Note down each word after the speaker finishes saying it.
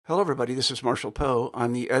Hello, everybody. This is Marshall Poe.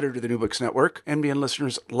 I'm the editor of the New Books Network. NBN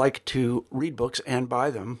listeners like to read books and buy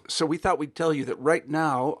them. So we thought we'd tell you that right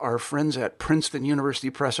now, our friends at Princeton University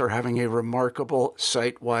Press are having a remarkable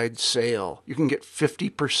site-wide sale. You can get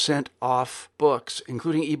 50% off books,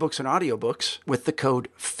 including ebooks and audiobooks, with the code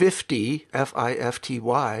 50,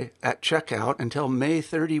 F-I-F-T-Y, at checkout until May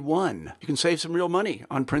 31. You can save some real money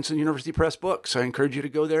on Princeton University Press books. I encourage you to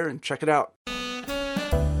go there and check it out.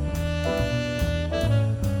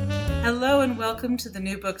 Hello and welcome to the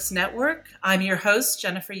New Books Network. I'm your host,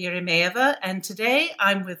 Jennifer Yeremeyeva, and today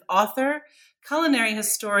I'm with author, culinary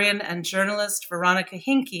historian, and journalist Veronica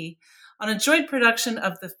Hinke on a joint production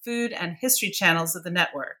of the Food and History channels of the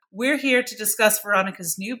network. We're here to discuss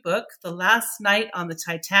Veronica's new book, The Last Night on the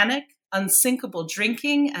Titanic, Unsinkable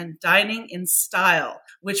Drinking and Dining in Style,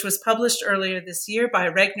 which was published earlier this year by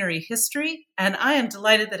Regnery History, and I am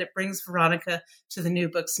delighted that it brings Veronica to the New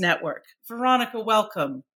Books Network. Veronica,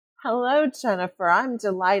 welcome. Hello, Jennifer. I'm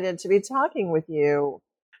delighted to be talking with you.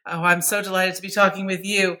 Oh, I'm so delighted to be talking with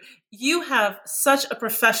you. You have such a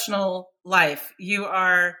professional life.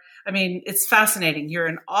 It's fascinating. You're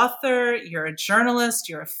an author, you're a journalist,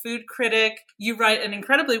 you're a food critic. You write an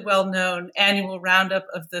incredibly well-known annual roundup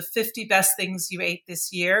of the 50 best things you ate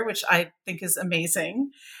this year, which I think is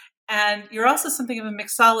amazing. And you're also something of a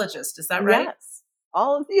mixologist. Is that right? Yes,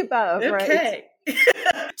 all of the above, okay. Right?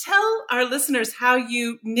 Tell our listeners how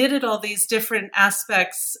you knitted all these different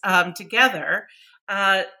aspects together,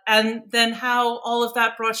 and then how all of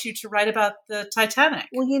that brought you to write about the Titanic.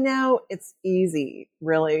 Well, it's easy,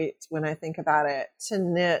 really, when I think about it, to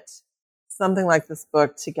knit something like this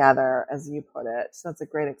book together, as you put it. So that's a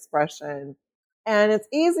great expression. And it's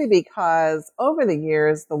easy because over the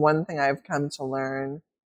years, the one thing I've come to learn,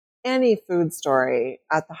 any food story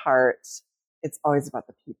at the heart, it's always about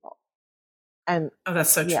the people. And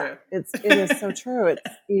that's so true. It is so true. It's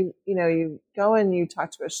you go and you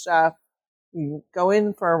talk to a chef, you go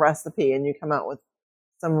in for a recipe and you come out with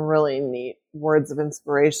some really neat words of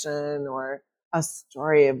inspiration or a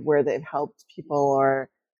story of where they've helped people or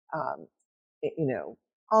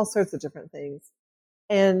all sorts of different things.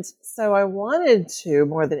 And so I wanted to,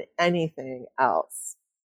 more than anything else,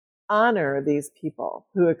 honor these people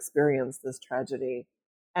who experienced this tragedy.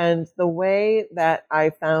 And the way that I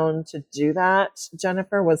found to do that,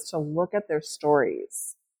 Jennifer, was to look at their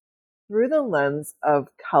stories through the lens of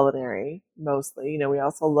culinary, mostly. We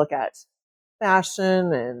also look at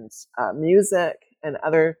fashion and music and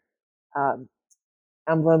other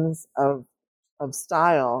emblems of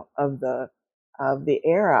style of the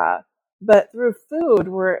era. But through food,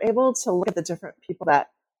 we're able to look at the different people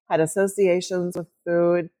that had associations with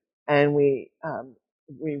food, and we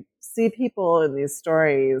see people in these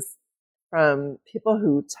stories, from people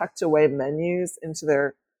who tucked away menus into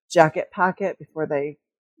their jacket pocket before they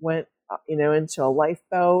went, into a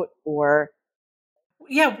lifeboat, or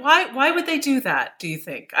why would they do that, do you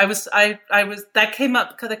think? That came up,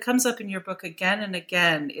 because it comes up in your book again and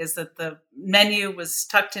again, is that the menu was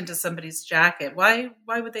tucked into somebody's jacket. Why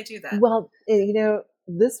would they do that? Well,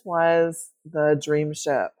 this was the dream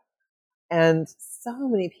ship, and so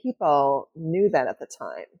many people knew that at the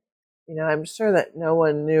time. I'm sure that no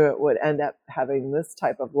one knew it would end up having this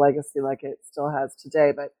type of legacy like it still has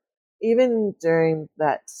today. But even during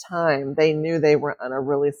that time, they knew they were on a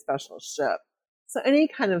really special ship. So any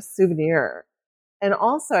kind of souvenir. And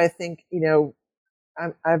also, I think,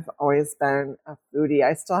 I've always been a foodie.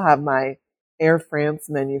 I still have my Air France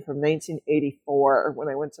menu from 1984 when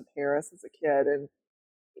I went to Paris as a kid. And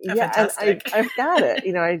I've got it.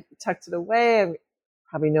 I tucked it away. And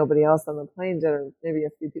probably nobody else on the plane did, or maybe a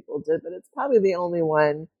few people did, but it's probably the only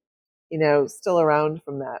one, still around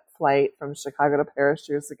from that flight from Chicago to Paris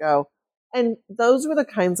years ago. And those were the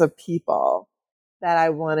kinds of people that I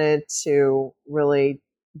wanted to really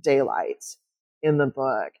daylight in the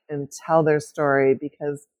book and tell their story,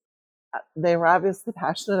 because they were obviously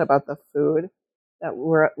passionate about the food that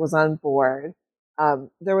was on board.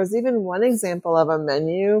 There was even one example of a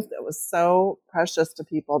menu that was so precious to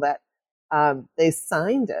people that they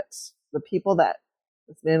signed it. The people that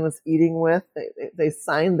this man was eating with, they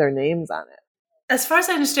signed their names on it. As far as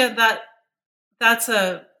I understand, that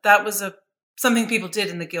was something people did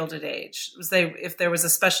in the Gilded Age. If there was a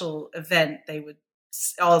special event, they would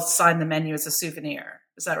all sign the menu as a souvenir.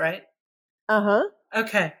 Is that right? Uh-huh.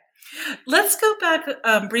 Okay. Let's go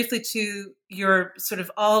back briefly to your sort of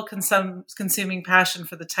all-consuming passion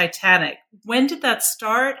for the Titanic. When did that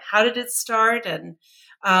start? How did it start? And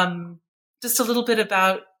just a little bit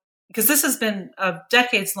about, because this has been a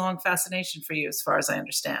decades-long fascination for you, as far as I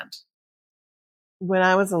understand. when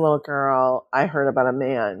I was a little girl, I heard about a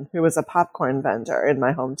man who was a popcorn vendor in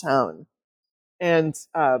my hometown. And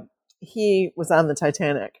he was on the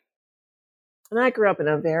Titanic. And I grew up in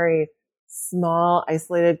a very small,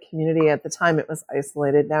 isolated community. At the time, it was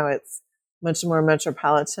isolated. Now it's much more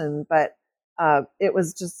metropolitan. But it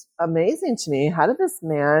was just amazing to me. How did this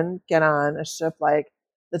man get on a ship like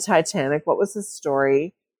the Titanic? What was his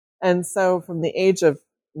story? And so from the age of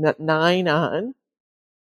 9 on,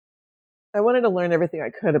 I wanted to learn everything I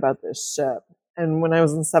could about this ship. And when I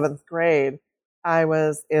was in 7th grade, I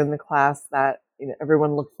was in the class that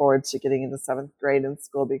everyone looked forward to getting into 7th grade in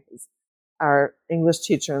school, because our English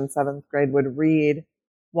teacher in 7th grade would read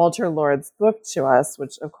Walter Lord's book to us,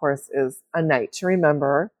 which of course is A Night to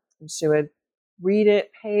Remember. And she would read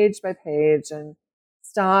it page by page and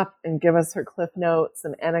stop and give us her cliff notes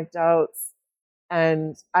and anecdotes.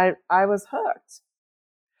 And I was hooked.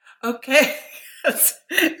 Okay.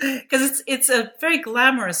 Because it's a very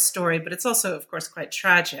glamorous story, but it's also, of course, quite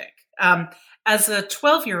tragic. As a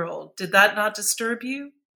 12-year-old, did that not disturb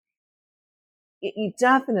you?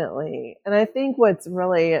 Definitely. And I think what's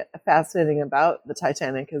really fascinating about the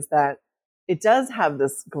Titanic is that it does have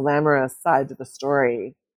this glamorous side to the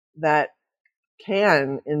story that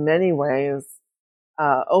can, in many ways,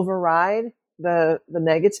 override the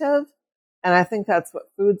negative. And I think that's what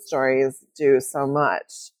food stories do so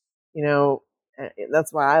much.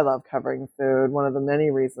 That's why I love covering food, one of the many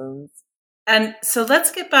reasons. And so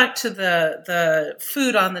let's get back to the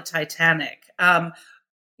food on the Titanic.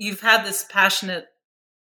 You've had this passionate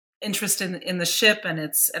interest in the ship and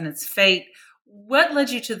its fate. What led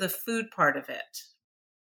you to the food part of it?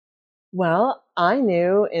 Well, I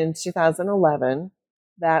knew in 2011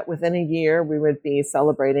 that within a year we would be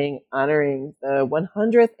honoring the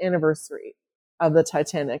 100th anniversary of the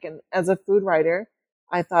Titanic. And as a food writer,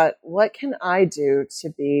 I thought, what can I do to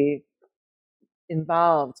be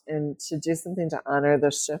involved and to do something to honor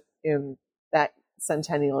the ship in that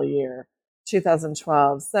centennial year,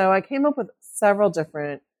 2012? So I came up with several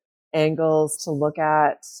different angles to look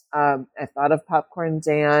at. I thought of Popcorn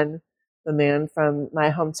Dan, the man from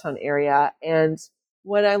my hometown area. And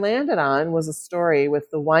what I landed on was a story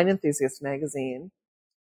with the Wine Enthusiast magazine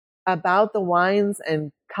about the wines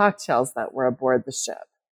and cocktails that were aboard the ship.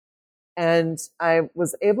 And I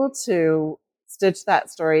was able to stitch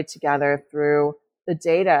that story together through the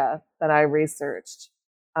data that I researched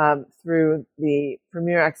through the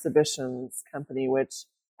Premier Exhibitions company, which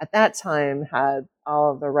at that time had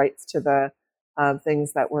all of the rights to the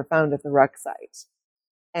things that were found at the wreck site.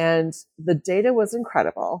 And the data was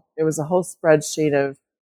incredible. It was a whole spreadsheet of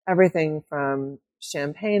everything from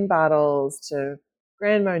champagne bottles to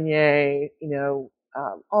Grand Marnier,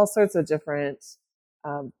 all sorts of different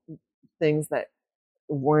things that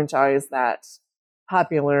weren't always that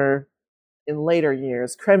popular in later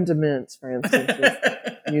years. Creme de menthe, for instance,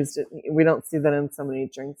 used it. We don't see that in so many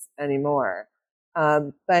drinks anymore.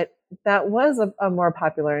 But that was a more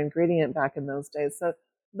popular ingredient back in those days. So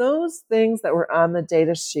those things that were on the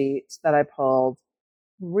data sheet that I pulled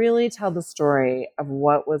really tell the story of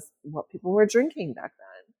what people were drinking back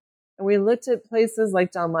then. And we looked at places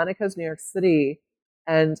like Delmonico's New York City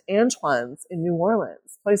and Antoine's in New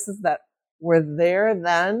Orleans, places that were there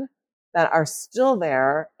then that are still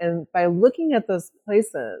there. And by looking at those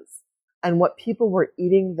places and what people were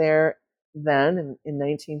eating there then in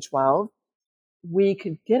 1912, we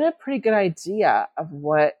could get a pretty good idea of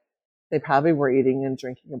what they probably were eating and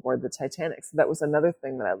drinking aboard the Titanic. So that was another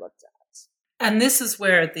thing that I looked at. And this is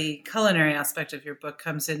where the culinary aspect of your book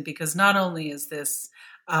comes in, because not only is this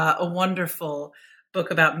a wonderful book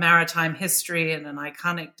about maritime history and an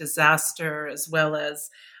iconic disaster, as well as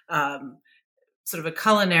sort of a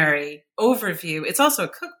culinary overview, it's also a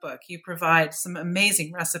cookbook. You provide some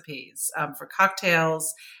amazing recipes for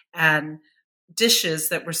cocktails and dishes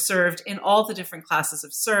that were served in all the different classes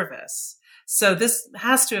of service. So this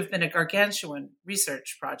has to have been a gargantuan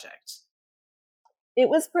research project. It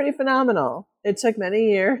was pretty phenomenal. It took many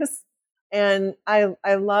years. And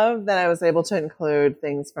I love that I was able to include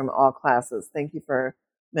things from all classes. Thank you for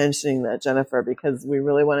mentioning that, Jennifer, because we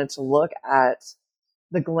really wanted to look at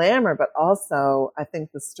the glamour, but also I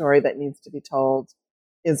think the story that needs to be told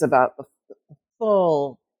is about the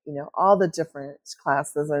full, all the different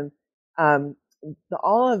classes. And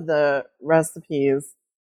all of the recipes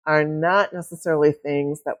are not necessarily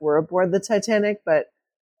things that were aboard the Titanic, but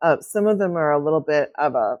some of them are a little bit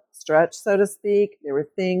of a stretch, so to speak. There were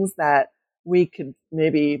things that we could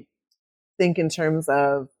maybe think in terms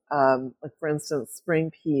of, like for instance,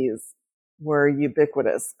 spring peas were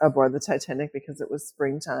ubiquitous aboard the Titanic because it was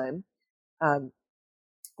springtime.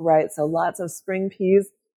 Right. So lots of spring peas.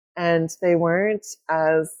 and they weren't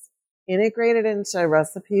as integrated into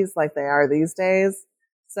recipes like they are these days.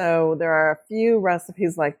 So there are a few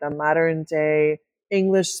recipes like the modern day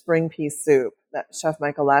English spring pea soup that Chef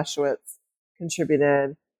Michael Laschwitz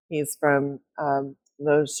contributed. He's from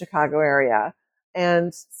the Chicago area.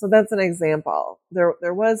 And so that's an example.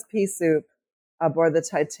 There was pea soup aboard the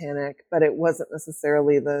Titanic, but it wasn't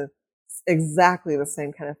necessarily exactly the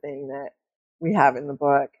same kind of thing that we have in the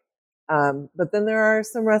book. But then there are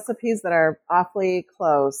some recipes that are awfully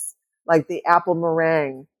close, like the apple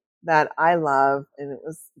meringue that I love, and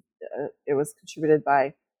it was contributed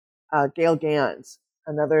by Gail Gant,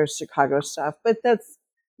 another Chicago chef. But that's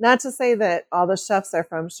not to say that all the chefs are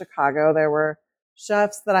from Chicago. There were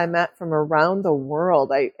chefs that I met from around the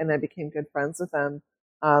world, and I became good friends with them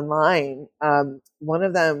online. One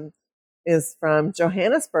of them is from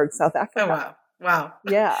Johannesburg, South Africa. Oh, wow. Wow.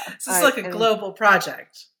 Yeah. So it's like a global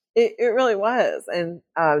project. It really was. And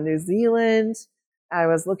New Zealand, I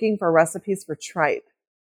was looking for recipes for tripe.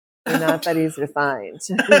 They're not that easy to find.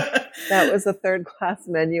 That was a third class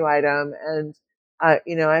menu item. And,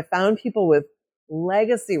 I found people with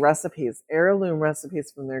legacy recipes, heirloom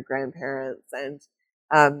recipes from their grandparents.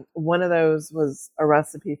 And one of those was a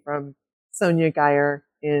recipe from Sonia Geyer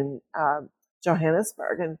in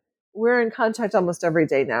Johannesburg. And we're in contact almost every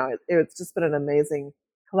day now. It's just been an amazing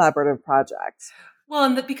collaborative project. Well,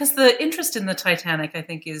 and because the interest in the Titanic, I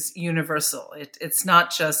think, is universal. It's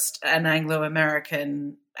not just an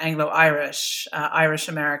Anglo-American, Anglo-Irish,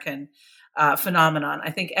 Irish-American phenomenon.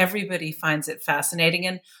 I think everybody finds it fascinating.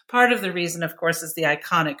 And part of the reason, of course, is the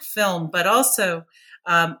iconic film, but also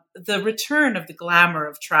the return of the glamour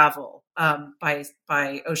of travel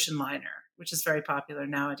by ocean liner, which is very popular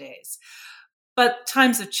nowadays. But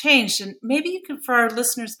times have changed, and maybe you can, for our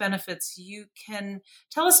listeners' benefits, you can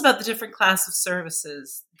tell us about the different class of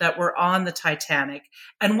services that were on the Titanic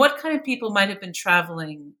and what kind of people might have been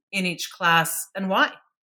traveling in each class and why.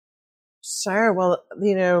 Sure. Well,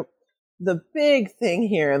 the big thing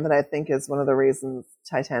here that I think is one of the reasons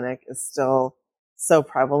Titanic is still so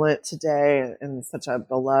prevalent today and such a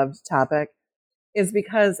beloved topic is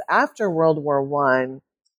because after World War I,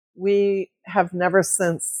 we have never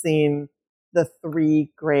since seen the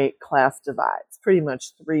three great class divides, pretty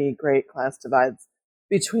much three great class divides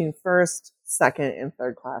between first, second, and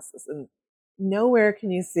third classes. And nowhere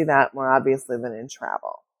can you see that more obviously than in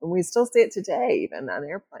travel. And we still see it today, even on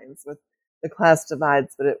airplanes with the class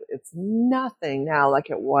divides, but it's nothing now like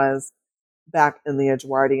it was back in the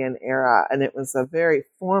Edwardian era. And it was a very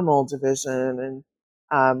formal division.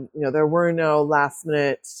 And, there were no last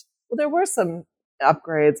minute, well, there were some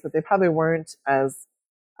upgrades, but they probably weren't as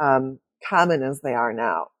common as they are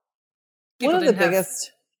now. People One of the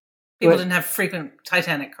biggest... People didn't have frequent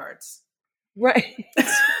Titanic cards. Right.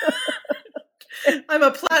 I'm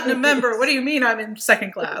a platinum member. What do you mean I'm in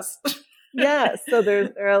second class? Yeah, so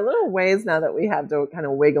there are little ways now that we have to kind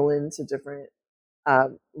of wiggle into different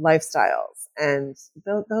lifestyles. And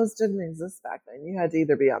those didn't exist back then. You had to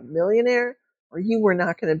either be a millionaire or you were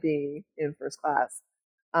not going to be in first class.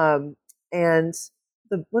 And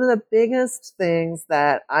one of the biggest things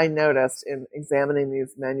that I noticed in examining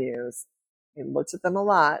these menus, and looked at them a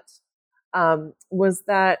lot, was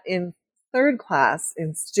that in third class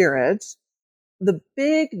in steerage, the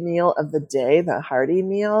big meal of the day, the hearty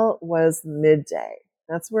meal, was midday.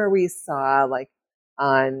 That's where we saw, like,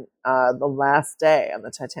 on the last day on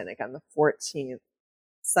the Titanic, on the 14th,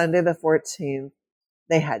 Sunday the 14th,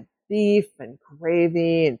 they had beef and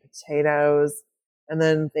gravy and potatoes, and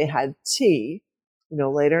then they had tea.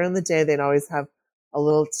 Later in the day, they'd always have a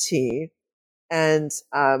little tea and,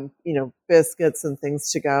 biscuits and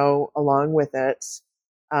things to go along with it.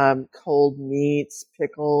 Cold meat,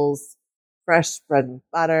 pickles, fresh bread and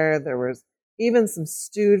butter. There was even some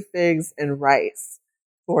stewed figs and rice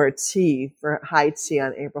for tea, for high tea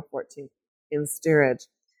on April 14th in steerage.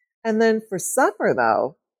 And then for supper,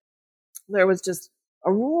 though, there was just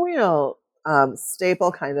a real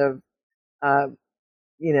staple kind of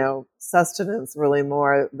sustenance, really,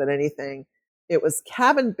 more than anything. It was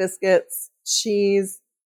cabin biscuits, cheese,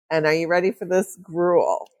 and are you ready for this?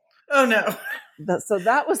 Gruel. Oh, no. So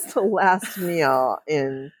that was the last meal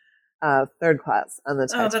in third class on the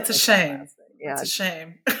Titanic. Oh, that's a shame. Yeah, it's a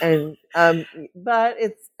shame. And but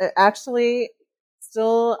it's actually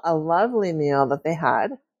still a lovely meal that they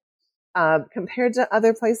had compared to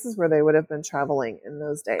other places where they would have been traveling in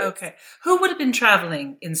those days. Okay. Who would have been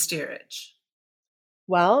traveling in steerage?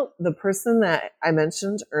 Well, the person that I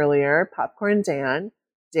mentioned earlier, Popcorn Dan,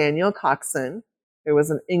 Daniel Coxon, who was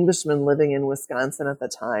an Englishman living in Wisconsin at the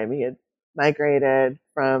time. He had migrated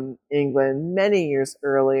from England many years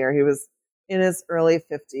earlier. He was in his early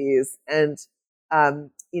 50s. And,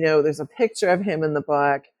 there's a picture of him in the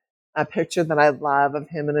book, a picture that I love of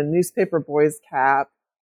him in a newspaper boy's cap,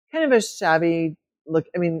 kind of a shabby look.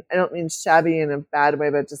 I mean, I don't mean shabby in a bad way,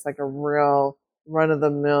 but just like a real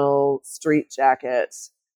run-of-the-mill street jacket.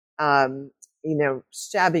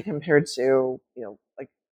 Shabby compared to, like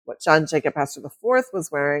what John Jacob Astor IV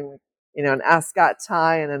was wearing, an ascot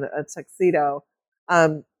tie and a tuxedo,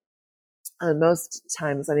 most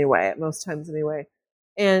times anyway.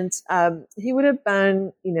 And he would have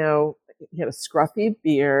been, he had a scruffy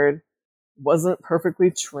beard, wasn't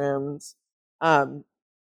perfectly trimmed, so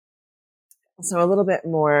a little bit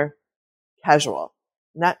more casual.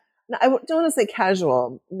 I don't want to say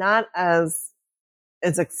casual, not as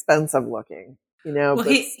expensive looking, but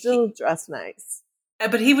still dressed nice.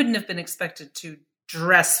 But he wouldn't have been expected to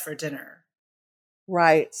dress for dinner.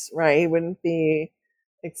 Right. He wouldn't be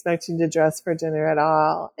expecting to dress for dinner at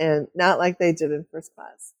all, and not like they did in first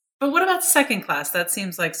class. But what about second class? That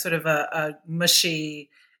seems like sort of a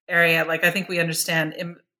mushy area. Like, I think we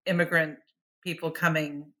understand immigrant people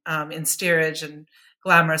coming in steerage and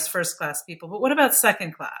glamorous first class people. But what about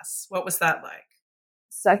second class? What was that like?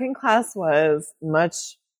 Second class was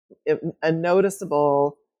a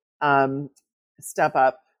noticeable step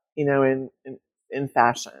up, in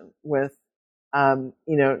fashion, with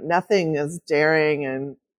nothing as daring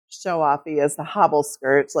and show-offy as the hobble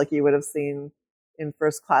skirts like you would have seen in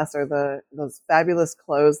first class, or those fabulous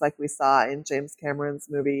clothes like we saw in James Cameron's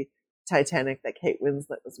movie Titanic that Kate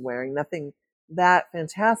Winslet was wearing. Nothing that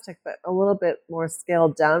fantastic, but a little bit more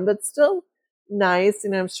scaled down, but still nice.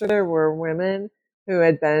 I'm sure there were women who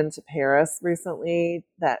had been to Paris recently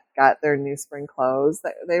that got their new spring clothes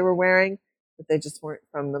that they were wearing, but they just weren't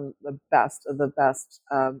from the best of the best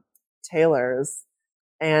tailors.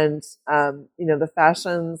 And, the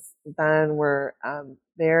fashions then were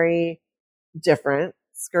very different.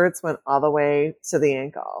 Skirts went all the way to the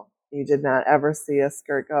ankle. You did not ever see a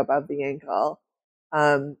skirt go above the ankle.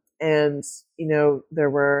 And, there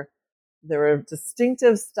were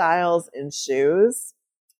distinctive styles in shoes,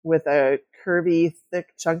 with a curvy,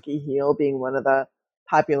 thick, chunky heel being one of the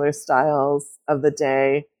popular styles of the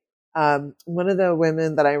day. One of the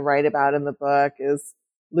women that I write about in the book is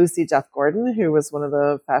Lucy Jeff Gordon, who was one of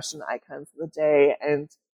the fashion icons of the day. And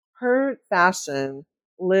her fashion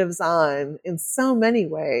lives on in so many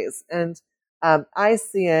ways. And I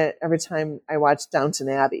see it every time I watch Downton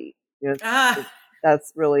Abbey.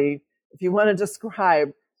 That's really, if you want to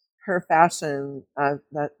describe her fashion,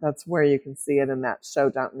 that's where you can see it in that show,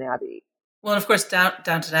 Downton Abbey. Well, and of course,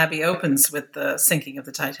 Downton Abbey opens with the sinking of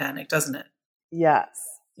the Titanic, doesn't it? Yes.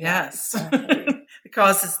 Exactly.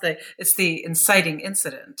 Because it's the inciting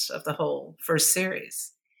incident of the whole first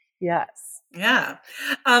series. Yes. Yeah.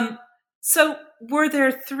 So were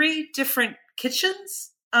there 3 different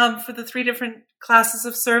kitchens for the 3 different classes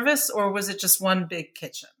of service, or was it just one big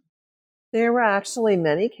kitchen? There were actually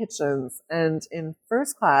many kitchens, and in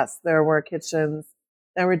first class, there were kitchens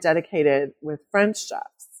that were dedicated with French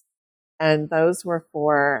chefs. And those were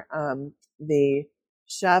for the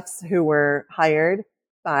chefs who were hired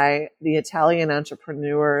by the Italian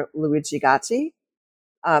entrepreneur Luigi Gatti.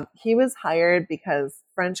 He was hired because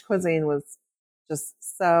French cuisine was just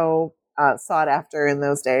so sought after in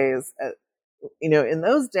those days. In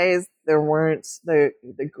those days, there weren't the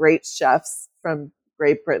great chefs from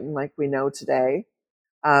Great Britain like we know today,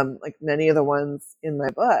 like many of the ones in my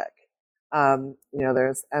book.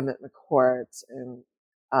 There's Emmett McCourt and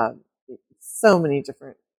so many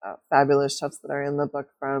different fabulous chefs that are in the book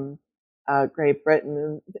from Great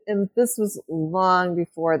Britain. And this was long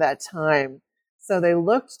before that time. So they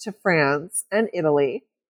looked to France and Italy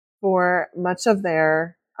for much of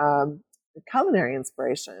their culinary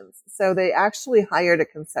inspirations. So they actually hired a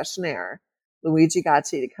concessionaire, Luigi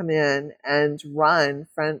Gatti, to come in and run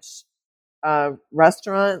French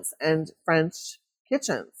restaurants and French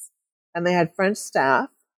kitchens. And they had French staff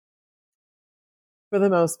for the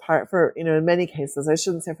most part, in many cases. I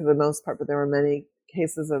shouldn't say for the most part, but there were many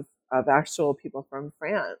cases of actual people from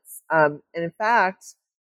France. And in fact,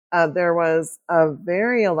 there was a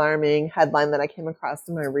very alarming headline that I came across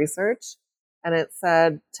in my research, and it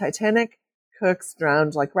said, Titanic cooks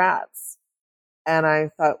drowned like rats. And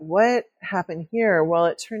I thought, what happened here? Well,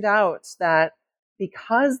 it turned out that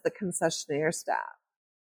because the concessionaire staff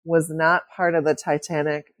was not part of the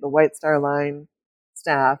Titanic, the White Star Line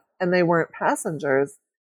staff, and they weren't passengers,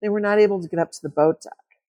 they were not able to get up to the boat deck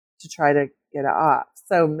to try to get off.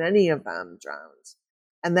 So many of them drowned.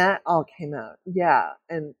 And that all came out. Yeah.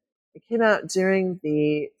 And it came out during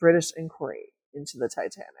the British inquiry into the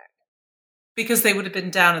Titanic. Because they would have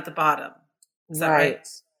been down at the bottom. Is that right?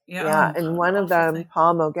 Yeah. And one of them,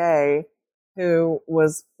 Paul Moguet, who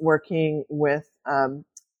was working with one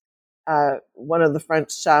of the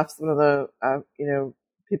French chefs, one of the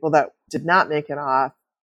people that did not make it off,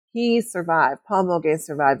 he survived. Paul Moguet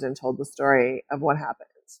survived and told the story of what happened.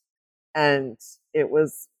 And it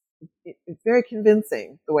was very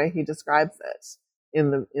convincing the way he describes it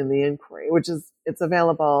in the inquiry, which is, it's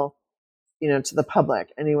available, to the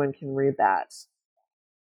public. Anyone can read that.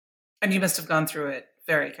 And you must have gone through it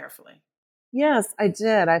very carefully. Yes, I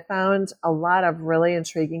did. I found a lot of really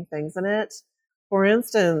intriguing things in it. For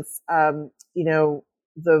instance,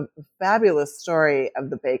 the fabulous story of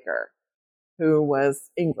the baker who was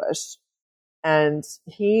English, and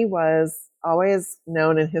he was always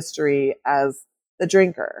known in history as the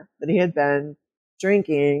drinker, that he had been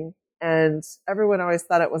drinking, and everyone always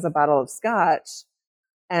thought it was a bottle of scotch.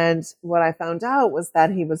 And what I found out was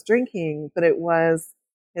that he was drinking, but it was,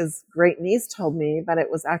 his great niece told me that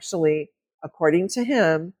it was actually, according to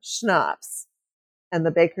him, schnapps. And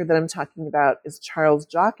the baker that I'm talking about is Charles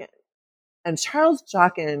Jockin. And Charles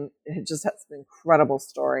Jockin just has an incredible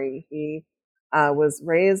story. He was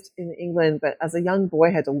raised in England, but as a young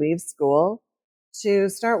boy had to leave school to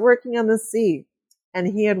start working on the sea. And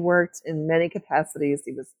he had worked in many capacities.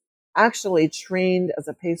 He was actually trained as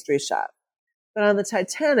a pastry chef. But on the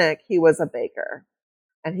Titanic, he was a baker.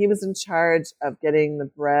 And he was in charge of getting the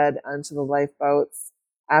bread onto the lifeboats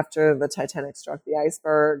after the Titanic struck the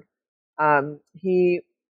iceberg. He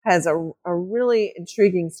has a really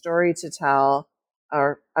intriguing story to tell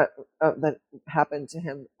that happened to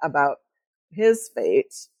him about his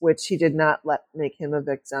fate, which he did not let make him a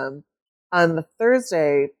victim. On the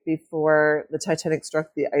Thursday before the Titanic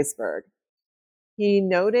struck the iceberg, he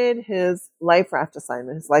noted his life raft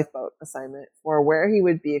assignment, his lifeboat assignment, for where he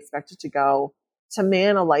would be expected to go to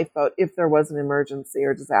man a lifeboat if there was an emergency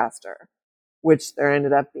or disaster, which there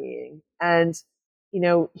ended up being. And,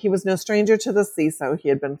 he was no stranger to the sea, so he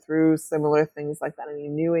had been through similar things like that, and he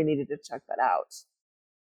knew he needed to check that out.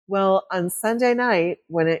 Well, on Sunday night,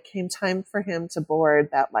 when it came time for him to board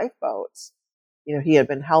that lifeboat, he had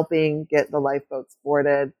been helping get the lifeboats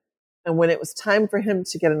boarded. And when it was time for him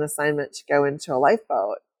to get an assignment to go into a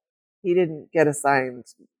lifeboat, he didn't get assigned.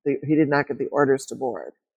 He did not get the orders to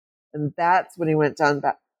board. And that's when he went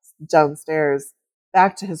downstairs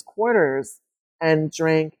back to his quarters and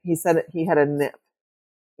drank. He said that he had a nip.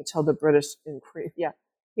 He told the British inquiry, he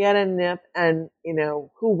had a nip. And, who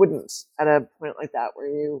wouldn't at a point like that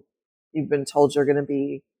where you've been told you're going to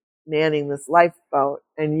be manning this lifeboat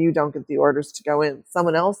and you don't get the orders to go in.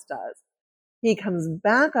 Someone else does. He comes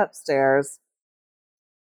back upstairs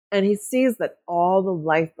and he sees that all the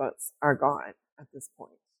lifeboats are gone at this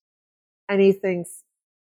point. And he thinks,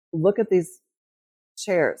 look at these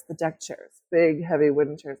chairs, the deck chairs, big, heavy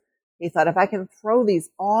wooden chairs. He thought, if I can throw these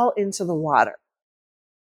all into the water,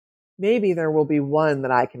 maybe there will be one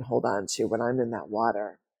that I can hold on to when I'm in that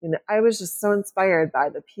water. And I was just so inspired by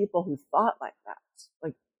the people who thought like that.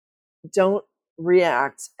 Like, don't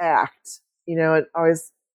react, act. It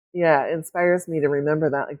always, inspires me to remember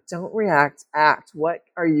that. Like, don't react, act. What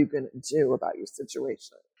are you going to do about your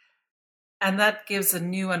situation? And that gives a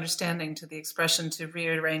new understanding to the expression to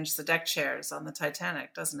rearrange the deck chairs on the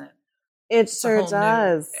Titanic, doesn't it? It sure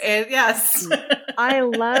does. Yes. I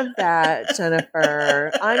love that, Jennifer.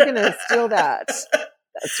 I'm going to steal that.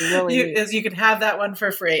 That's really neat. You can have that one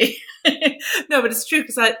for free. No, but it's true,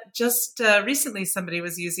 because I just recently somebody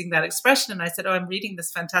was using that expression, and I said, I'm reading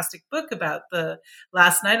this fantastic book about the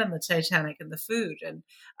last night on the Titanic and the food. And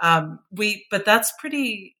but that's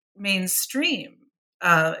pretty mainstream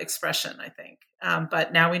expression, I think.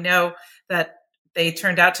 But now we know that they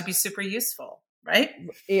turned out to be super useful. Right?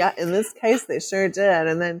 Yeah, in this case, they sure did.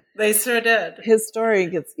 And then they sure did. His story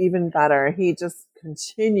gets even better. He just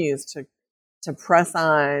continues to press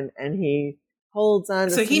on, and he holds on.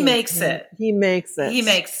 So he makes it. He makes it. He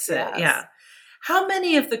makes it. Yes. Yeah. How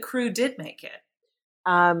many of the crew did make it?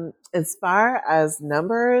 As far as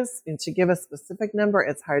numbers, and to give a specific number,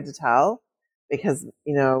 it's hard to tell, because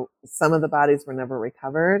some of the bodies were never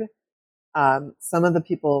recovered. Some of the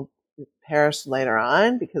people perished later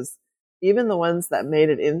on, because even the ones that made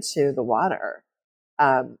it into the water,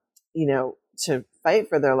 to fight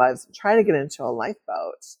for their lives, try to get into a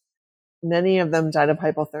lifeboat, many of them died of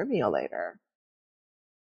hypothermia later.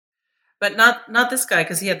 But not this guy,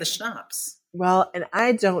 because he had the schnapps. Well, and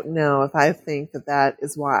I don't know if I think that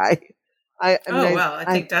is why. I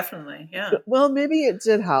think definitely, yeah. Well, maybe it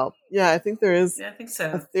did help. Yeah, I think there is I think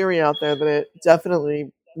so. A theory out there that it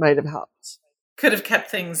definitely might have helped. Could have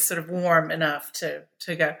kept things sort of warm enough to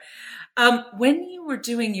go. When you were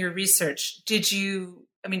doing your research, did you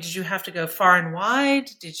I mean, did you have to go far and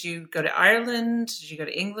wide? Did you go to Ireland? Did you go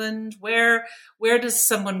to England? Where does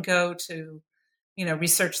someone go to,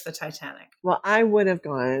 research the Titanic? Well, I would have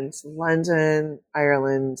gone to London,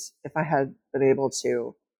 Ireland, if I had been able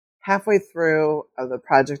to. Halfway through the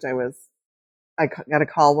project, I got a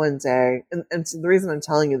call one day, and so the reason I'm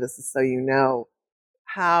telling you this is so you know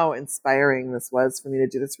how inspiring this was for me to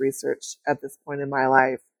do this research at this point in my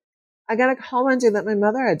life. I got a call one day that my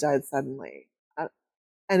mother had died suddenly.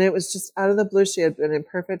 And it was just out of the blue. She had been in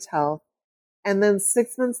perfect health. And then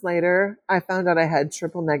 6 months later, I found out I had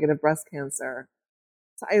triple negative breast cancer.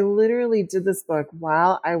 So I literally did this book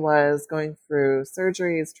while I was going through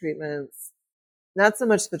surgeries, treatments, not so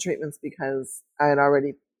much the treatments because I had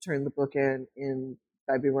already turned the book in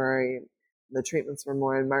February. The treatments were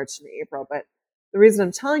more in March and April. But the reason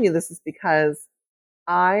I'm telling you this is because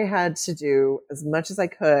I had to do as much as I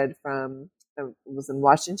could I was in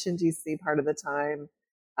Washington, D.C. part of the time,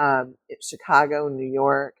 Chicago, New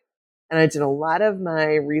York. And I did a lot of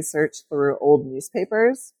my research through old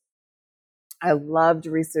newspapers. I loved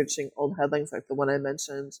researching old headlines like the one I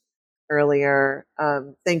mentioned earlier.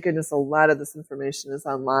 Thank goodness a lot of this information is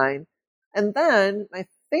online. And then my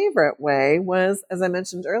favorite way was, as I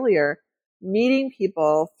mentioned earlier, meeting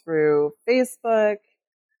people through Facebook,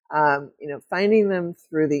 finding them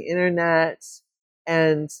through the internet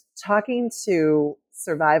and talking to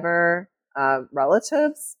survivor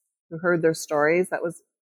relatives who heard their stories. That was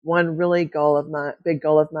one really big goal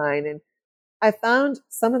of mine. And I found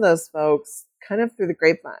some of those folks kind of through the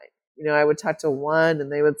grapevine. I would talk to one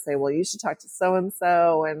and they would say, well, you should talk to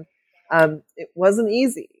so-and-so. And it wasn't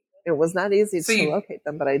easy. It was not easy to locate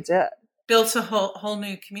them, but I did. Built a whole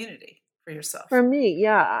new community for yourself. For me,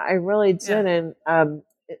 yeah, I really did. Yeah. And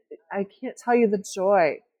I can't tell you the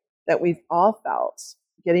joy that we've all felt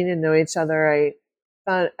getting to know each other. I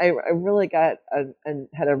found I really got and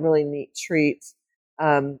had a really neat treat.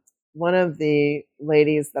 One of the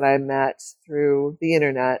ladies that I met through the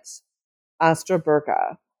internet, Astra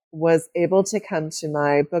Burka, was able to come to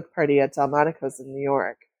my book party at Delmonico's in New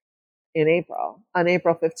York on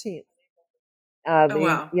April 15th.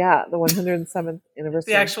 Wow. Yeah, the 107th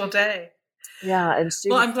anniversary. The actual day. Yeah, and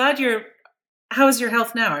I'm glad how is your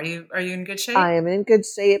health now? Are you in good shape? I am in good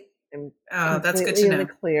shape. I'm that's good to know. In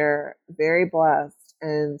the clear, very blessed.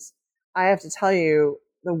 And I have to tell you,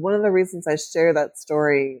 one of the reasons I share that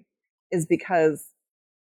story is because,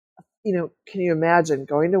 can you imagine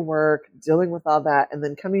going to work, dealing with all that, and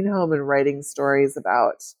then coming home and writing stories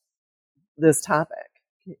about this topic?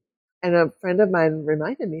 And a friend of mine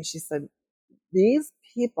reminded me, she said, these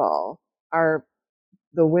people are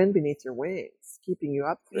the wind beneath your wings, keeping you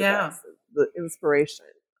up through this, the inspiration,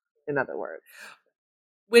 in other words.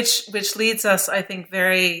 Which leads us, I think,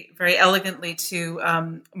 very, very elegantly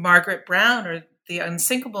to Margaret Brown, or the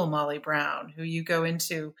unsinkable Molly Brown, who you go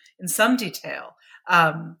into in some detail.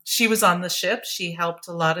 She was on the ship. She helped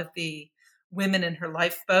a lot of the women in her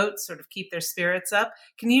lifeboat sort of keep their spirits up.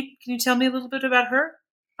 Can you tell me a little bit about her?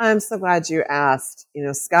 I'm so glad you asked.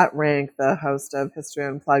 Scott Rank, the host of History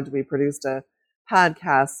Unplugged, we produced a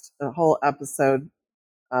podcast, a whole episode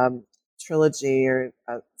trilogy, or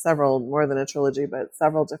several, more than a trilogy, but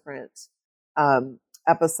several different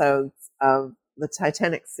episodes of the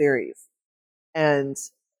Titanic series. And,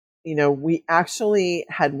 we actually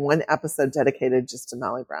had one episode dedicated just to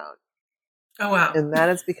Molly Brown. Oh, wow. And that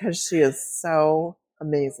is because she is so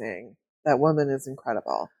amazing. That woman is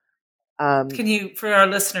incredible. For our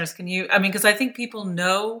listeners, because I think people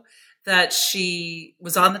know that she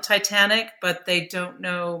was on the Titanic, but they don't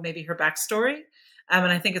know maybe her backstory.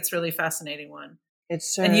 And I think it's a really fascinating one. It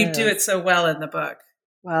sure And you is. do it so well in the book.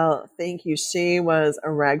 Well, thank you. She was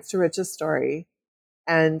a rags to riches story.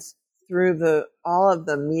 And through all of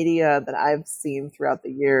the media that I've seen throughout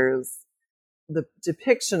the years, the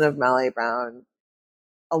depiction of Molly Brown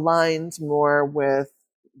aligned more with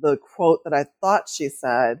the quote that I thought she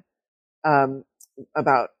said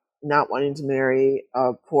about not wanting to marry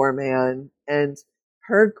a poor man. And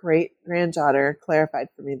her great granddaughter clarified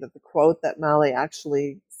for me that the quote that Molly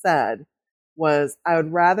actually said was, I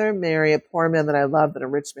would rather marry a poor man that I love than a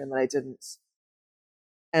rich man that I didn't.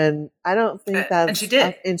 And I don't think that's... And she did.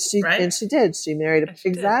 Right? And she did. She married...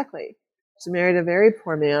 Exactly. She married a very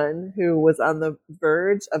poor man who was on the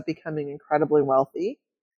verge of becoming incredibly wealthy.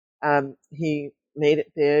 He made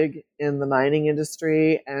it big in the mining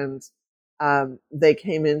industry, and they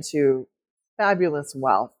came into fabulous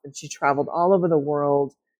wealth. And she traveled all over the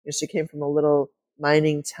world. And she came from a little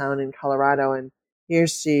mining town in Colorado, and here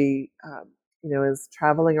she, is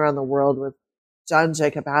traveling around the world with John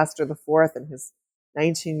Jacob Astor IV and his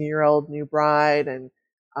 19-year-old new bride, and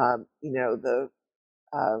the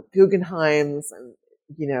Guggenheims and,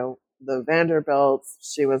 the Vanderbilts.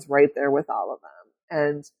 She was right there with all of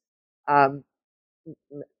them. And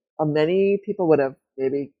many people would have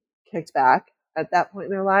maybe kicked back at that point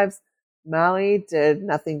in their lives. Molly did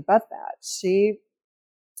nothing but that. She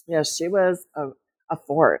was a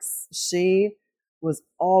force. She was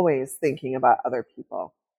always thinking about other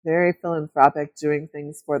people, very philanthropic, doing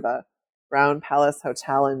things for the Brown Palace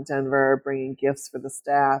Hotel in Denver, bringing gifts for the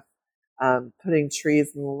staff, putting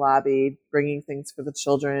trees in the lobby, bringing things for the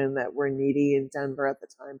children that were needy in Denver at the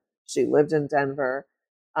time. She lived in Denver.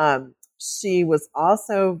 She was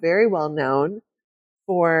also very well known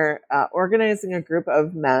for organizing a group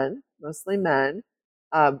of men, mostly men,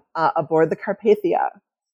 aboard the Carpathia.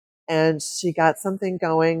 And she got something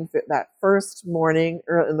going that first morning,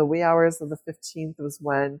 early in the wee hours of the 15th, was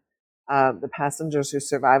when the passengers who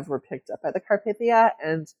survived were picked up by the Carpathia.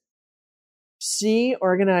 And she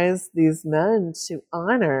organized these men to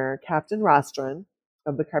honor Captain Rostron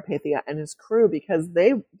of the Carpathia and his crew because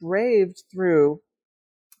they braved through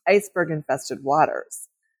iceberg-infested waters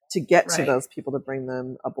to get to those people to bring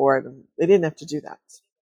them aboard. And they didn't have to do that.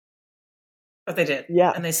 But they did.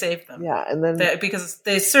 Yeah. And they saved them. Yeah. And then because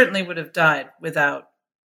they certainly would have died without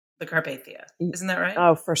the Carpathia. Isn't that right?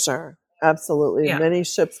 Oh, for sure. Absolutely. Yeah. Many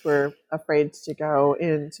ships were afraid to go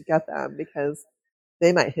in to get them because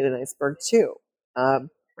they might hit an iceberg too.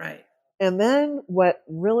 Right. And then what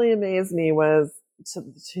really amazed me was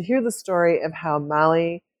to hear the story of how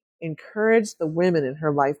Molly encouraged the women in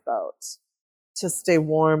her lifeboat to stay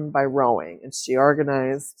warm by rowing. And she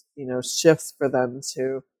organized, shifts for them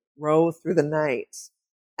to row through the night.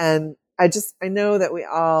 And I know that we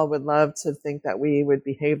all would love to think that we would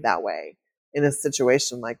behave that way in a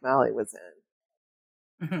situation like Molly was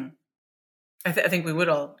in. Mm-hmm. I think we would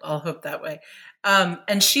all hope that way.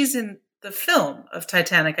 And she's in the film of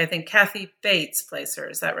Titanic. I think Kathy Bates plays her.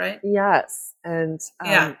 Is that right? Yes. And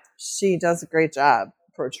she does a great job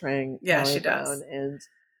portraying Molly she Brown. does. And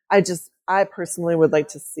I personally would like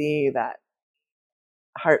to see that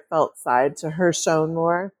heartfelt side to her shown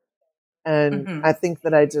more. And I think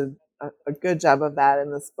that I did a good job of that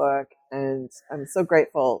in this book. And I'm so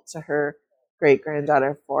grateful to her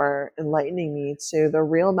great-granddaughter for enlightening me to the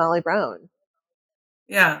real Molly Brown.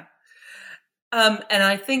 Yeah. And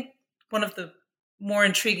I think one of the more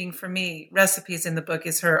intriguing for me recipes in the book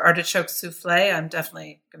is her artichoke souffle. I'm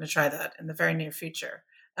definitely going to try that in the very near future.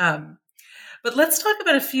 But let's talk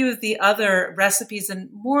about a few of the other recipes and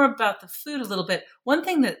more about the food a little bit. One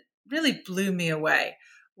thing that really blew me away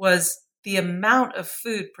was the amount of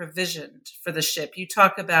food provisioned for the ship. You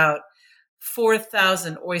talk about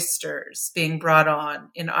 4,000 oysters being brought on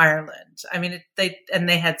in Ireland. I mean,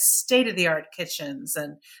 they had state-of-the-art kitchens,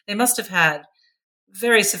 and they must have had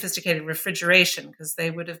very sophisticated refrigeration because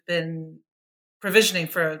they would have been provisioning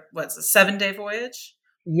for a 7-day voyage?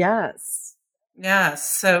 Yes. Yeah.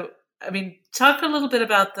 So, I mean, talk a little bit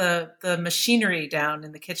about the machinery down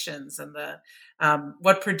in the kitchens and the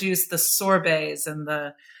what produced the sorbets and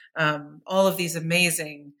the all of these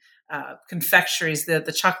amazing confectionaries,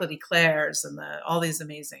 the chocolate eclairs and all these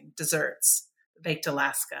amazing desserts, baked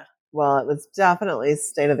Alaska. Well, it was definitely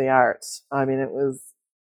state of the art. I mean, it was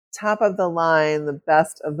top of the line, the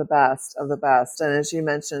best of the best of the best. And as you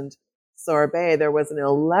mentioned, sorbet, there was an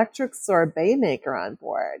electric sorbet maker on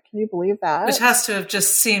board. Can you believe that? Which has to have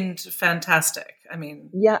just seemed fantastic. I mean,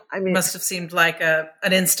 it must have seemed like an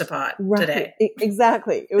Instapot today.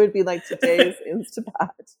 Exactly. It would be like today's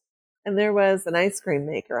Instapot. And there was an ice cream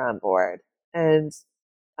maker on board. And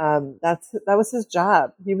that was his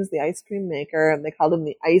job. He was the ice cream maker, and they called him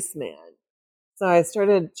the Iceman. So I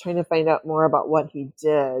started trying to find out more about what he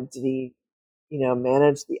did. Did he,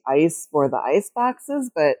 manage the ice for the ice boxes?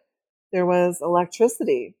 But there was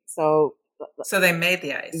electricity. So they made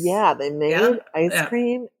the ice. Yeah, they made ice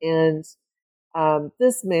cream. And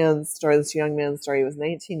this young man's story, he was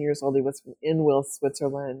 19 years old. He was from Inwil,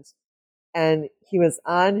 Switzerland. And he was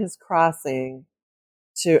on his crossing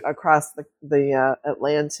across the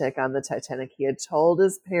Atlantic on the Titanic. He had told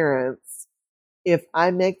his parents, if I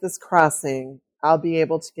make this crossing, I'll be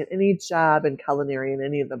able to get any job in culinary in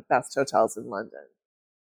any of the best hotels in London.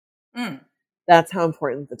 Mm. That's how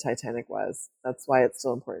important the Titanic was. That's why it's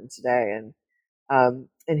still important today. And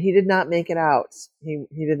he did not make it out.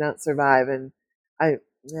 He did not survive. And I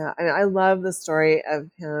love the story of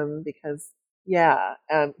him because he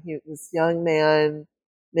was this young man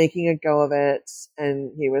making a go of it,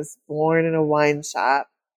 and he was born in a wine shop.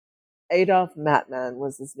 Adolf Mattmann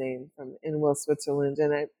was his name, from Inwil, Switzerland.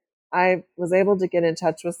 And I was able to get in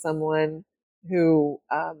touch with someone who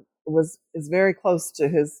is very close to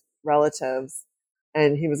his relatives,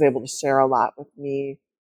 and he was able to share a lot with me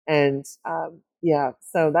And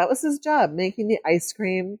so that was his job, making the ice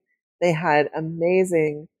cream. They had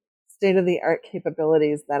amazing state-of-the-art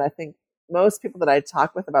capabilities that I think most people that I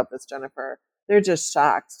talk with about this, Jennifer, they're just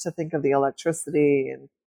shocked to think of the electricity and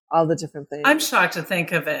all the different things. I'm shocked to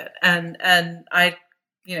think of it. And I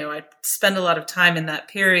spend a lot of time in that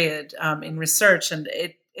period in research, and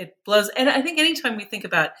it blows. And I think anytime we think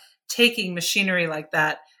about taking machinery like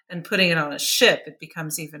that and putting it on a ship, it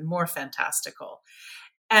becomes even more fantastical.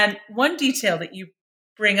 And one detail that you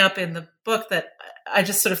bring up in the book that I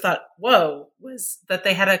just sort of thought, whoa, was that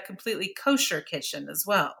they had a completely kosher kitchen as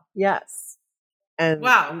well. Yes. And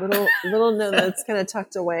wow. little known that's kind of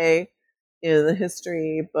tucked away in the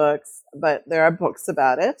history books, but there are books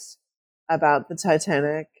about it, about the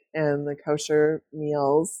Titanic and the kosher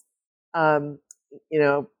meals. I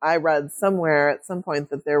read somewhere at some point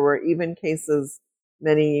that there were even cases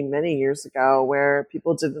many, many years ago where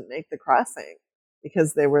people didn't make the crossing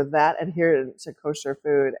because they were that adherent to kosher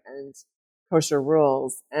food and kosher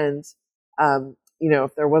rules. And,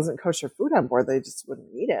 if there wasn't kosher food on board, they just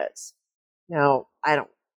wouldn't eat it. Now,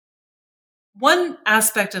 One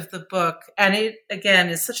aspect of the book, and it, again,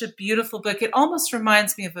 is such a beautiful book, it almost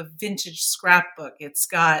reminds me of a vintage scrapbook. It's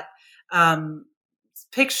got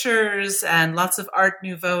pictures and lots of Art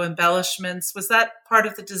Nouveau embellishments. Was that part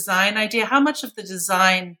of the design idea? How much of the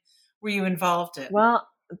design were you involved in? Well,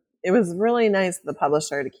 it was really nice of the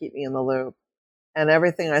publisher to keep me in the loop. And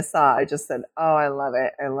everything I saw, I just said, oh, I love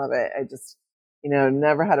it. I love it. I just,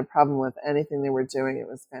 never had a problem with anything they were doing. It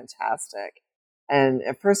was fantastic. And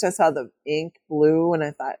at first I saw the ink blue and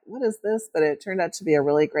I thought, what is this? But it turned out to be a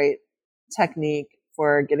really great technique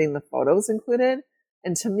for getting the photos included.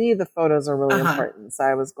 And to me, the photos are really important. So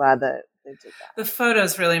I was glad that they did that. The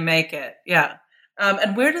photos really make it. Yeah.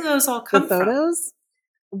 And where do those all come from? The photos?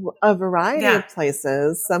 A variety of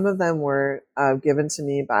places. Some of them were given to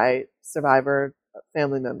me by survivor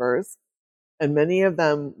family members. And many of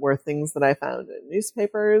them were things that I found in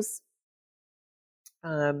newspapers.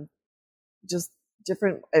 Just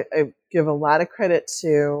different. I give a lot of credit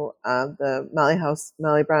to the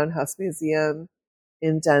Molly Brown House Museum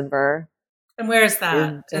in Denver. And where is that?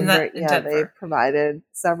 In Denver. They provided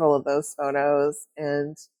several of those photos,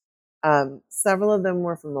 and several of them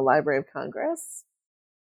were from the Library of Congress.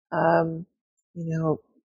 A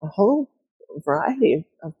whole variety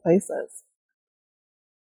of places.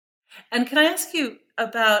 And can I ask you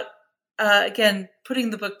about, again, putting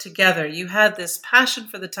the book together? You had this passion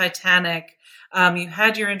for the Titanic. You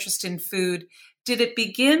had your interest in food. Did it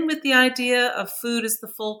begin with the idea of food as the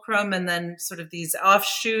fulcrum and then sort of these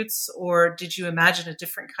offshoots, or did you imagine a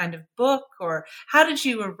different kind of book? Or how did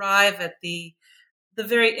you arrive at the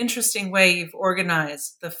very interesting way you've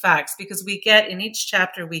organized the facts? Because we get, in each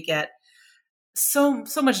chapter, we get so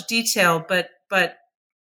much detail, but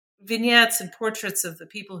vignettes and portraits of the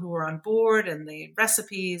people who were on board and the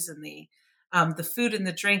recipes and the food and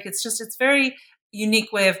the drink. It's very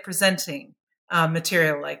unique way of presenting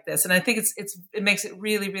material like this. And I think it makes it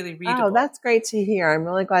really, really readable. Oh, that's great to hear. I'm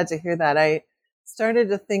really glad to hear that. I started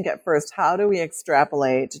to think at first, how do we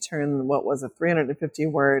extrapolate to turn what was a 350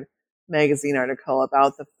 word magazine article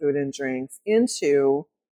about the food and drinks into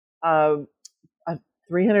a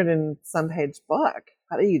 300 and some page book?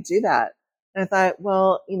 How do you do that? And I thought,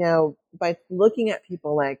 well, by looking at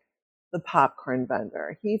people like the popcorn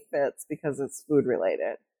vendor, he fits because it's food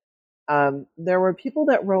related. There were people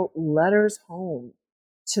that wrote letters home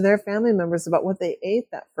to their family members about what they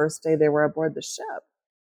ate that first day they were aboard the ship.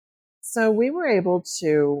 So we were able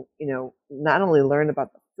to, not only learn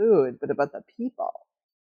about the food, but about the people.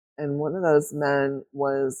 And one of those men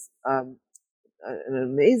was an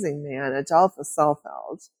amazing man, Adolphus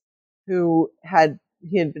Saalfeld, who had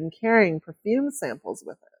been carrying perfume samples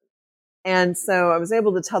with him. And so I was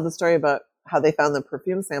able to tell the story about how they found the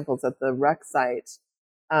perfume samples at the wreck site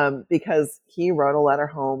because he wrote a letter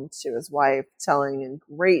home to his wife telling in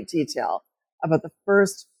great detail about the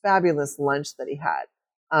first fabulous lunch that he had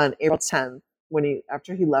on April 10th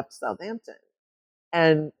after he left Southampton.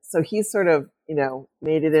 And so he sort of,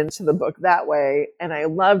 made it into the book that way. And I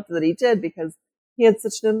loved that he did because he had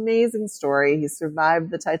such an amazing story. He survived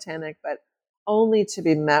the Titanic, but only to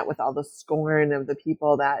be met with all the scorn of the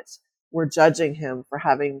people that were judging him for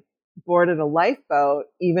having boarded a lifeboat,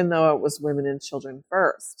 even though it was women and children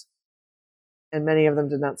first. And many of them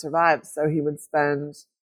did not survive. So he would spend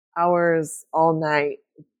hours all night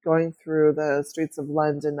going through the streets of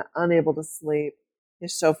London, unable to sleep.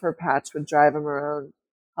 His chauffeur Patch would drive him around,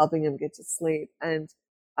 helping him get to sleep. And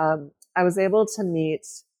I was able to meet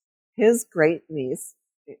his great niece,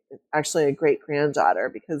 actually a great granddaughter,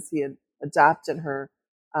 because he had adopted her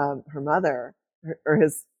mother, or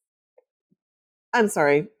his I'm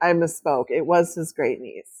sorry, I misspoke. It was his great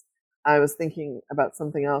niece. I was thinking about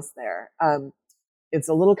something else there. It's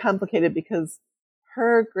a little complicated because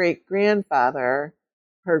her great grandfather,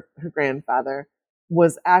 her grandfather,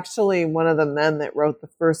 was actually one of the men that wrote the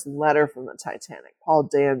first letter from the Titanic, Paul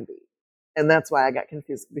Danby. And that's why I got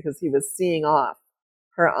confused, because he was seeing off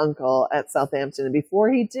her uncle at Southampton. And before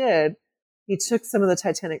he did, he took some of the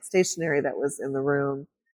Titanic stationery that was in the room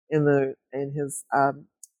in his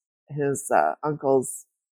uncle's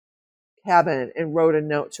cabin and wrote a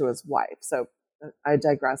note to his wife. So I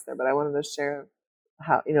digress there, but I wanted to share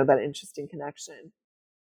how, that interesting connection.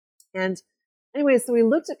 And anyway, so we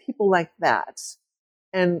looked at people like that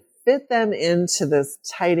and fit them into this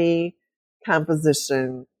tidy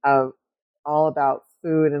composition of all about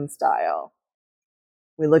food and style.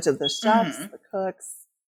 We looked at the chefs, the cooks,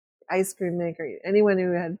 the ice cream maker, anyone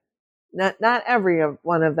who had, not every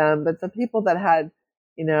one of them, but the people that had,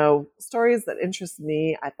 stories that interest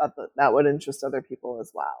me. I thought that would interest other people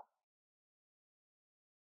as well.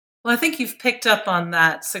 Well, I think you've picked up on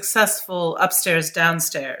that successful upstairs,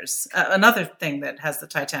 downstairs. Another thing that has the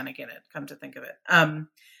Titanic in it, come to think of it,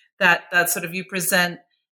 that sort of, you present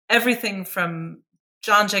everything from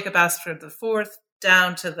John Jacob Astor IV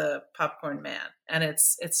down to the Popcorn Man, and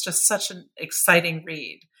it's just such an exciting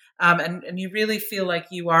read, and you really feel like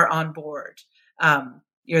you are on board.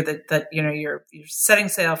 You're setting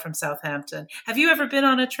sail from Southampton. Have you ever been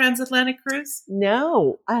on a transatlantic cruise?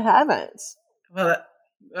 No, I haven't. Well,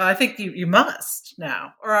 I think you must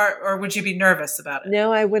now, or would you be nervous about it?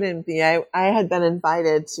 No, I wouldn't be. I had been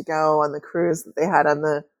invited to go on the cruise that they had on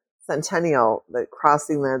the Centennial, the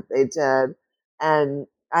crossing that they did, and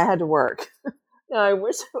I had to work. I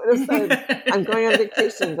wish I would have said I'm going on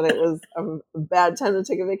vacation, but it was a bad time to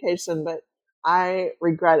take a vacation. But I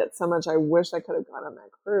regret it so much. I wish I could have gone on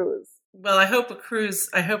that cruise. Well, I hope a cruise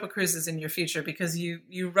is in your future, because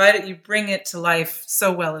you write it, you bring it to life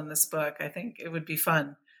so well in this book. I think it would be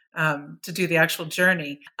fun to do the actual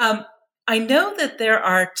journey. I know that there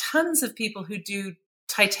are tons of people who do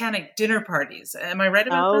Titanic dinner parties. Am I right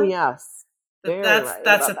about that? Oh, yes.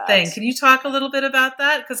 That's a thing. Can you talk a little bit about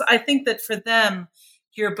that? Because I think that for them,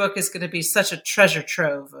 your book is going to be such a treasure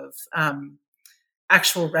trove of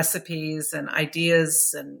actual recipes and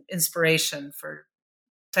ideas and inspiration for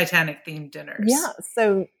Titanic themed dinners. Yeah.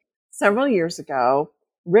 So several years ago,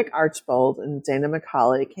 Rick Archbold and Dana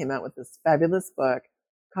McCauley came out with this fabulous book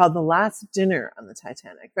called The Last Dinner on the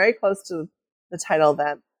Titanic, very close to the title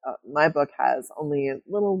that my book has, only a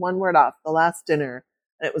little one word off, The Last Dinner.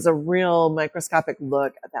 And it was a real microscopic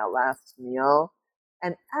look at that last meal.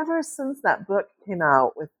 And ever since that book came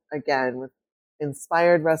out with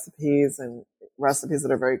inspired recipes and recipes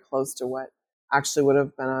that are very close to what actually would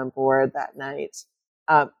have been on board that night,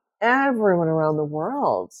 everyone around the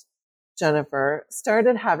world, Jennifer,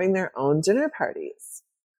 started having their own dinner parties.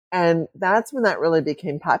 And that's when that really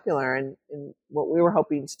became popular. And what we were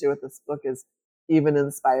hoping to do with this book is even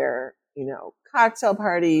inspire, cocktail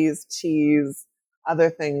parties, teas, other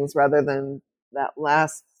things, rather than that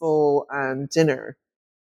last full dinner,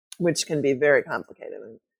 which can be very complicated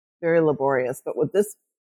and very laborious. But what this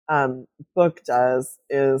book does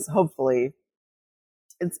is hopefully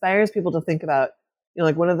inspires people to think about,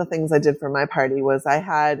 like one of the things I did for my party was I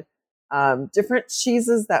had different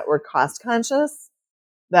cheeses that were cost conscious,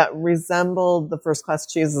 that resembled the first class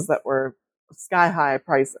cheeses that were sky high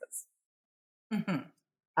prices.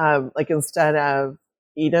 Like instead of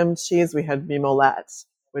Edam cheese, we had Mimolette,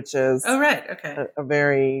 which is a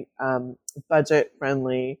very budget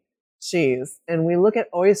friendly cheese. And we look at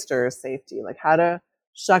oyster safety, like how to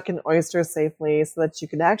shuck an oyster safely so that you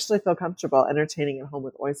can actually feel comfortable entertaining at home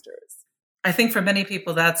with oysters. I think for many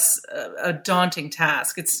people that's a daunting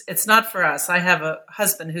task. It's not for us. I have a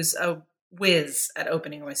husband who's a whiz at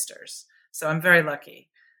opening oysters, so I'm very lucky.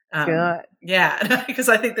 Good. Yeah, because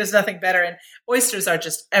I think there's nothing better. And oysters are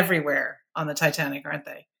just everywhere on the Titanic, aren't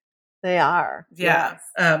they? They are. Yeah. Yes.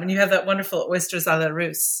 And you have that wonderful oysters a la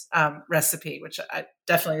Russe recipe, which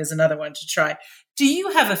definitely is another one to try. Do you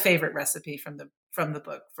have a favorite recipe from the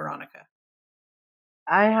book, Veronica?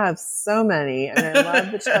 I have so many, and I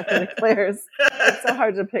love the chocolate eclairs. It's so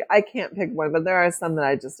hard to pick. I can't pick one, but there are some that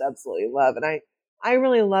I just absolutely love. And I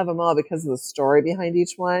really love them all because of the story behind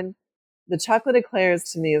each one. The chocolate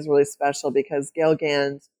eclairs to me is really special because Gail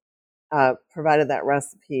Gand provided that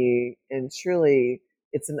recipe, and truly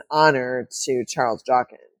it's an honor to Charles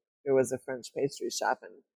Jockin, who was a French pastry chef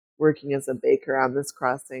and working as a baker on this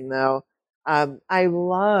crossing, though. I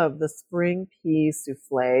love the spring pea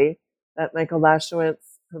souffle that Michael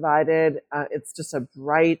Laschowitz provided. It's just a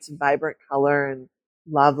bright, vibrant color and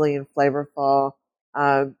lovely and flavorful.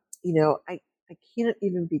 I I can't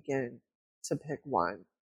even begin to pick one.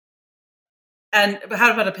 And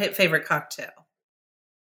how about a favorite cocktail?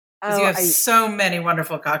 Because you have so many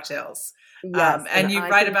wonderful cocktails. Yes. And you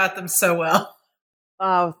write about them so well.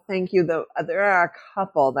 Oh, thank you. Though there are a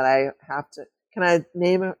couple that I have to. Can I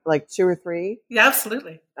name like 2 or 3? Yeah,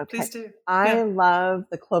 absolutely. Okay. Please do. I love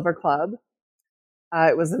the Clover Club.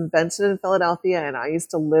 It was invented in Philadelphia, and I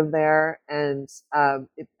used to live there. And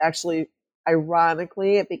it actually,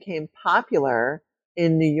 ironically, it became popular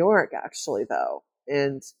in New York, actually, though.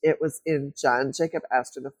 And it was in John Jacob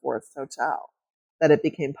Astor IV's hotel that it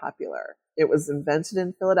became popular. It was invented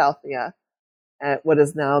in Philadelphia at what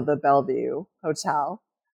is now the Bellevue Hotel,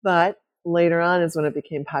 but later on is when it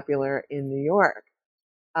became popular in New York,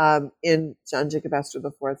 in John Jacob Astor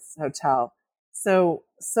IV's hotel. So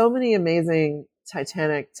many amazing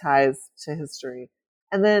Titanic ties to history.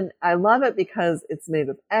 And then I love it because it's made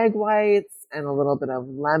with egg whites and a little bit of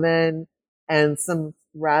lemon and some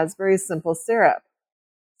raspberry simple syrup.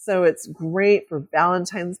 So it's great for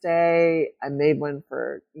Valentine's Day. I made one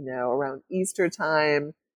for, around Easter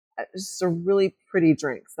time. It's just a really pretty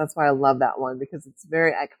drink. So that's why I love that one, because it's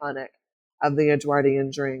very iconic of the Edwardian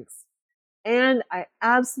drinks. And I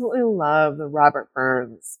absolutely love the Robert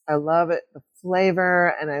Burns. I love it, the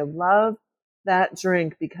flavor, and I love that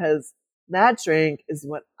drink because that drink is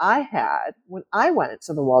what I had when I went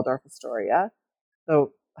to the Waldorf Astoria, the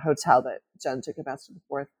hotel that John Jacob Astor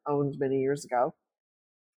IV owned many years ago.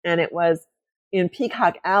 And it was in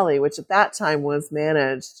Peacock Alley, which at that time was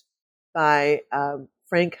managed by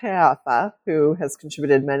Frank Caiafa, who has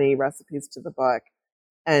contributed many recipes to the book.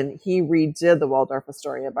 And he redid the Waldorf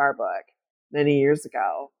Astoria bar book many years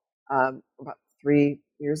ago, about 3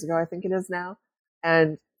 years ago, I think it is now.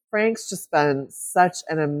 And Frank's just been such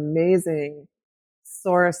an amazing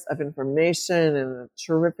source of information and a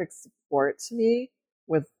terrific support to me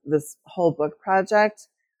with this whole book project.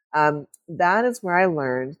 That is where I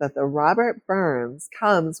learned that the Robert Burns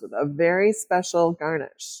comes with a very special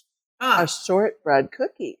garnish, a shortbread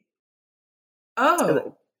cookie.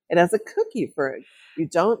 Oh. It has a cookie for it. You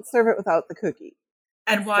don't serve it without the cookie.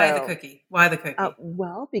 And why the cookie? Why the cookie?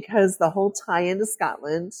 Well, because the whole tie into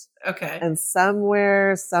Scotland. Okay. And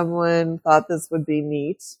somewhere someone thought this would be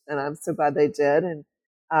neat, and I'm so glad they did.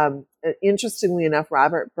 And interestingly enough,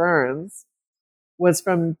 Robert Burns was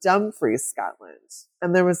from Dumfries, Scotland.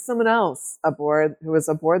 And there was someone else aboard who was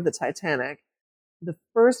aboard the Titanic. The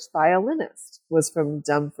first violinist was from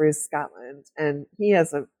Dumfries, Scotland. And he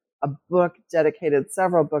has a book dedicated,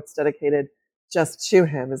 several books dedicated just to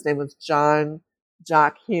him. His name was John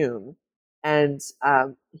Jock Hume. And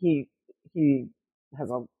he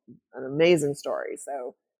has an amazing story.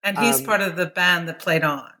 And he's part of the band that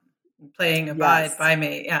playing Abide Yes. by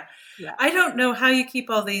Me. Yeah. I don't know how you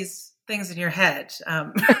keep all these things in your head.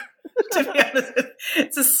 To be honest,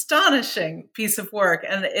 it's an astonishing piece of work,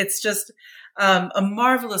 and it's just a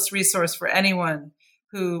marvelous resource for anyone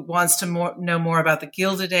who wants to know more about the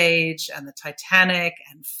Gilded Age and the Titanic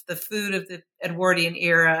and the food of the Edwardian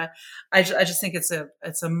era. I just think it's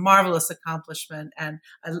a marvelous accomplishment, and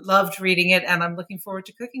I loved reading it, and I'm looking forward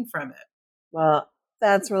to cooking from it. Well,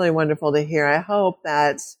 that's really wonderful to hear. I hope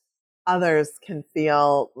that others can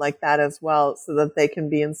feel like that as well, so that they can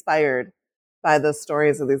be inspired by the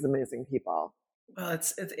stories of these amazing people. Well,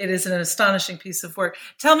 it is an astonishing piece of work.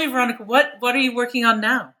 Tell me, Veronica, what are you working on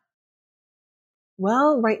now?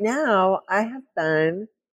 Well, right now I have been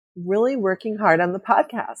really working hard on the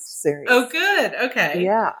podcast series. Oh, good. Okay.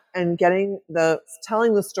 Yeah, and telling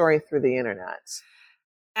the story through the internet.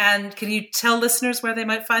 And can you tell listeners where they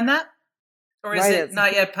might find that, or is it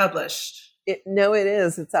not yet published? No, it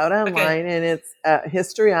is. It's out online, and it's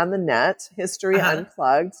History on the Net, History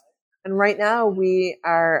Unplugged. And right now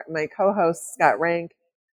my co-host, Scott Rank,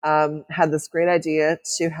 had this great idea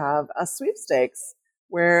to have a sweepstakes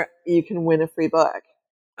where you can win a free book.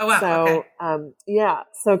 Oh, wow. So,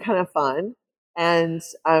 so kind of fun and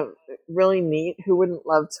really neat. Who wouldn't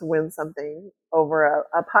love to win something over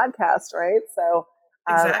a podcast, right? So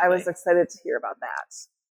I was excited to hear about that.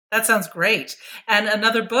 That sounds great. And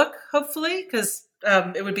another book, hopefully, because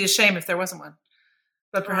it would be a shame if there wasn't one.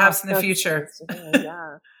 But perhaps in the future.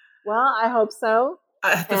 Yeah. Well, I hope so.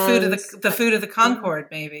 The food of the Concord,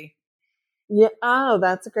 maybe. Yeah. Oh,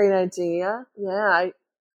 that's a great idea. Yeah.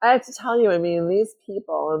 I have to tell you, I mean, these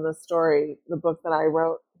people in the story, the book that I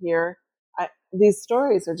wrote here, these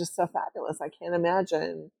stories are just so fabulous. I can't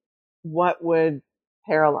imagine what would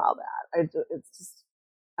parallel that.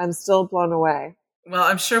 I'm still blown away. Well,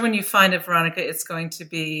 I'm sure when you find it, Veronica, it's going to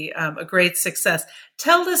be a great success.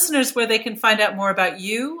 Tell listeners where they can find out more about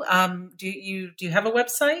you. Do you have a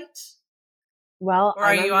website? Well, or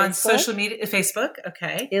are you on Facebook, social media? Facebook,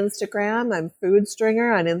 okay. Instagram. I'm Food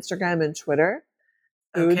Stringer on Instagram and Twitter.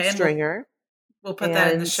 Food Okay, Stringer. We'll put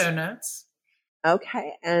that in the show notes.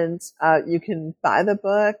 Okay, and you can buy the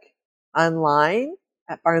book online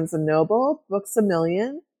at Barnes & Noble, Books A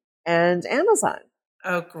Million, and Amazon.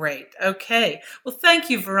 Oh, great. Okay. Well, thank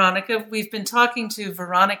you, Veronica. We've been talking to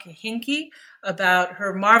Veronica Hinke about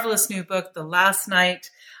her marvelous new book, The Last Night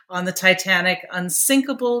on the Titanic,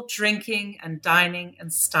 Unsinkable Drinking and Dining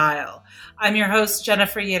and Style. I'm your host,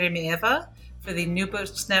 Jennifer Yeremyeva, for the New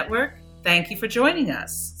Books Network. Thank you for joining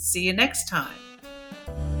us. See you next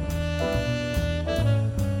time.